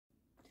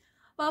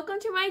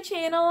Welcome to my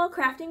channel,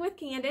 Crafting with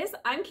Candace.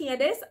 I'm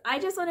Candace. I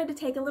just wanted to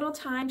take a little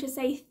time to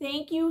say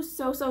thank you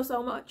so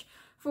much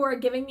for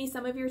giving me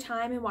some of your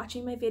time and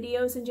watching my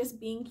videos and just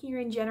being here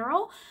in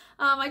general.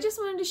 I just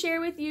wanted to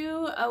share with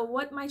you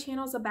what my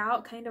channel's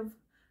about, kind of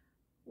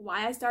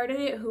why I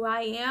started it, who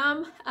I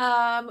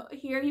am.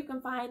 Here you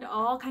can find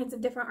all kinds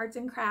of different arts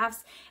and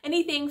crafts,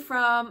 anything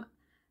from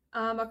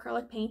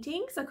acrylic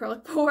paintings,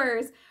 acrylic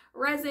pours,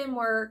 resin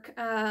work,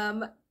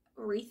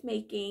 wreath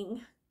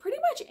making, pretty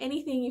much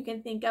anything you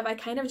can think of. I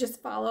kind of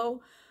just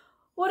follow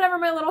whatever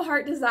my little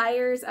heart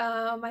desires.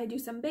 I do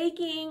some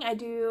baking, I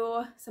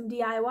do some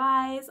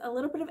DIYs, a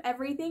little bit of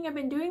everything. I've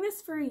been doing this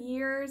for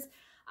years.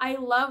 I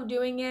love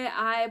doing it.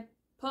 I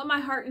put my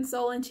heart and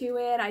soul into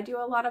it. I do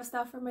a lot of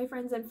stuff for my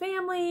friends and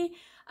family.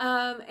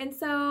 And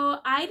so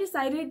I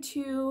decided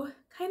to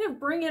kind of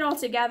bring it all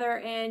together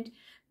and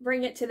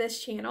bring it to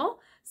this channel.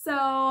 So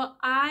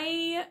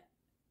I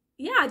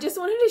just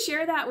wanted to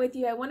share that with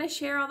you. I want to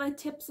share all the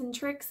tips and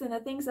tricks and the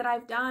things that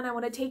I've done. I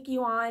want to take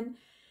you on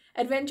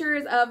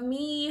adventures of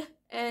me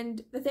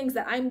and the things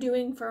that I'm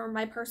doing for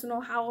my personal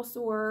house,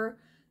 or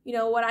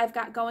what I've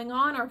got going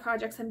on, or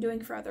projects I'm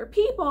doing for other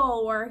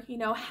people, or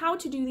how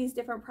to do these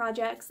different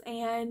projects.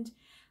 And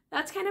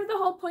that's kind of the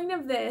whole point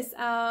of this.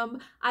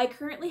 I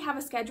currently have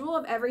a schedule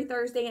of every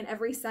Thursday and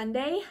every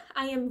Sunday.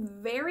 I am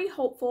very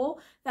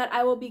hopeful that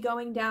I will be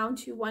going down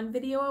to one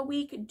video a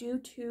week due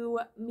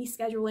to me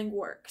scheduling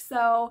work.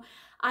 So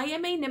I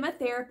am a NEMA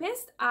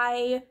therapist.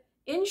 I,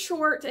 in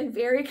short and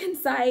very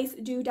concise,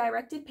 do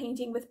directed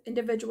painting with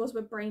individuals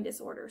with brain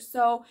disorders.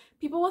 So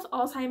people with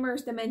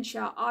Alzheimer's,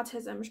 dementia,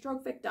 autism,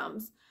 stroke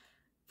victims,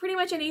 pretty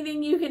much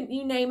anything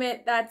you name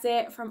it, that's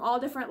it, from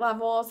all different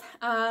levels.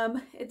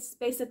 It's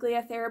basically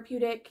a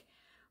therapeutic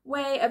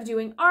way of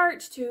doing art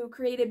to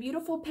create a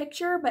beautiful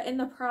picture, but in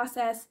the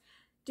process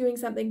doing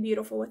something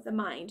beautiful with the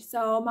mind.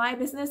 So my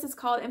business is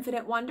called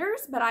Infinite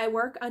Wonders, but I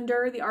work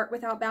under the Art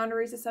Without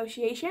Boundaries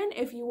Association.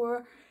 If you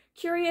were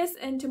curious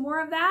into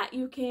more of that,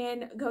 you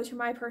can go to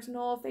my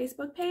personal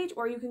Facebook page,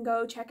 or you can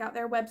go check out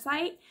their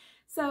website.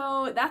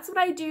 So that's what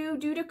I do.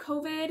 Due to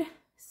COVID,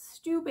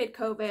 stupid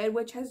COVID,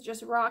 which has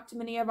just rocked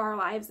many of our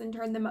lives and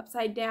turned them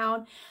upside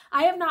down,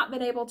 I have not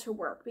been able to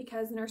work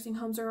because nursing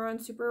homes are on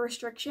super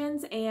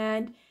restrictions,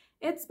 and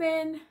it's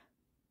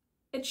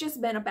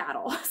just been a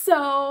battle.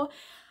 So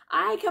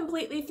I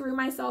completely threw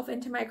myself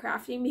into my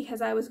crafting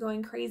because I was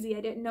going crazy.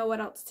 I didn't know what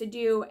else to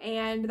do,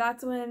 and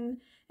that's when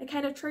it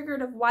kind of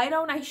triggered of, why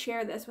don't I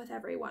share this with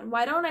everyone?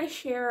 Why don't I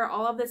share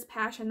all of this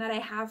passion that I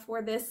have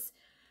for this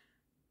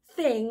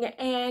thing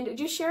and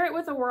just share it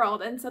with the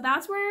world? And so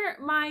that's where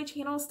my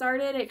channel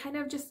started. It kind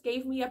of just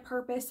gave me a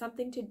purpose,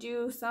 something to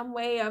do, some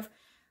way of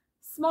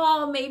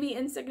small, maybe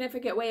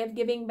insignificant way of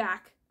giving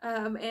back,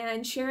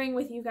 and sharing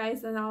with you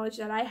guys the knowledge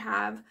that I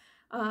have,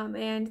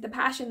 and the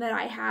passion that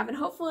I have, and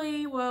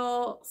hopefully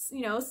will,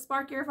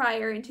 spark your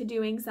fire into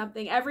doing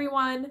something.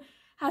 Everyone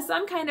has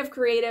some kind of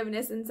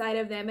creativeness inside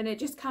of them, and it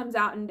just comes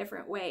out in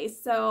different ways.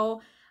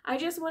 So I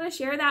just want to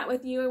share that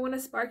with you. I want to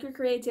spark your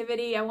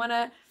creativity. I want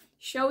to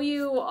show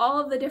you all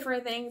of the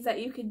different things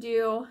that you could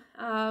do,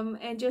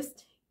 and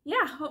just,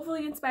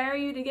 hopefully inspire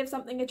you to give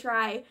something a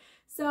try.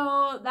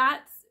 So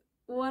that's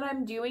what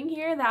I'm doing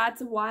here.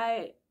 That's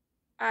why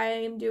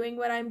I'm doing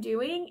what I'm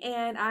doing,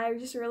 and I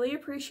just really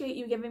appreciate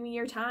you giving me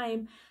your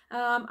time.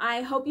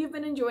 I hope you've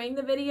been enjoying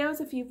the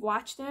videos. If you've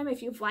watched them,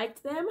 if you've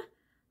liked them,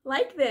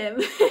 like them.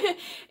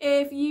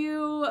 If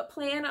you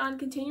plan on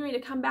continuing to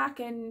come back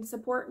and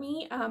support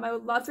me, I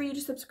would love for you to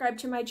subscribe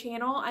to my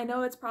channel. I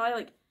know it's probably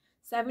like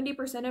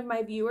 70% of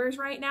my viewers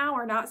right now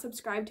are not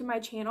subscribed to my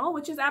channel,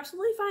 which is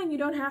absolutely fine. You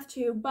don't have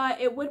to, but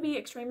it would be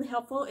extremely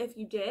helpful if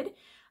you did.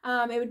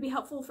 It would be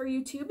helpful for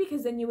you too,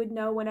 because then you would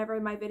know whenever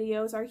my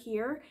videos are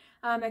here,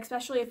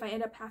 especially if I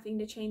end up having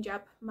to change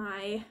up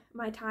my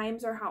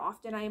times or how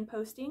often I am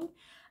posting.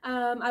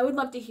 I would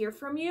love to hear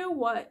from you.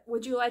 What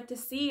would you like to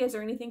see? Is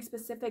there anything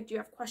specific? Do you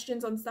have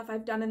questions on stuff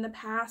I've done in the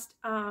past?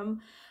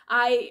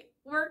 I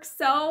work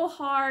so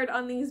hard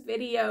on these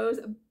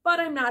videos, but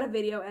I'm not a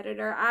video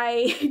editor.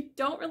 I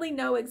don't really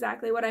know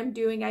exactly what I'm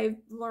doing. I've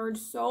learned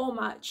so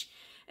much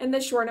in the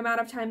short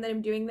amount of time that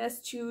I'm doing this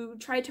to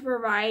try to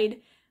provide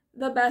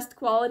the best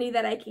quality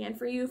that I can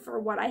for you for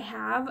what I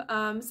have.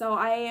 So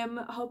I am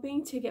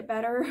hoping to get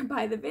better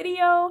by the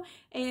video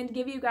and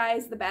give you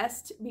guys the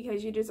best,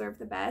 because you deserve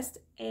the best.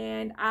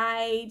 And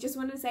I just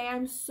wanted to say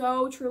I'm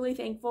so truly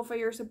thankful for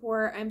your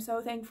support. I'm so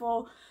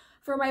thankful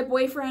for my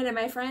boyfriend and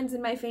my friends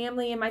and my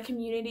family and my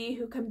community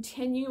who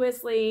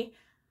continuously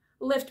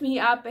lift me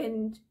up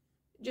and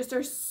just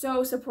are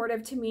so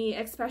supportive to me,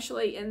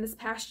 especially in this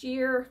past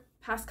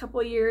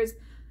couple years.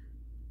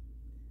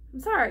 I'm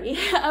sorry,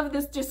 of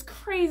this just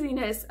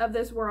craziness of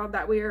this world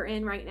that we are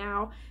in right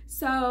now.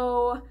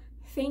 So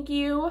thank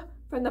you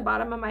from the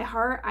bottom of my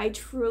heart. I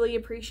truly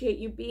appreciate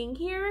you being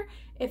here.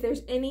 If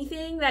there's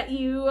anything that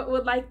you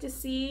would like to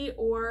see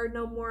or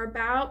know more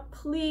about,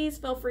 please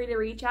feel free to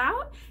reach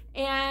out.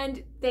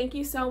 And thank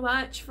you so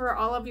much for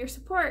all of your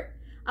support.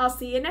 I'll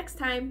see you next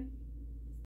time.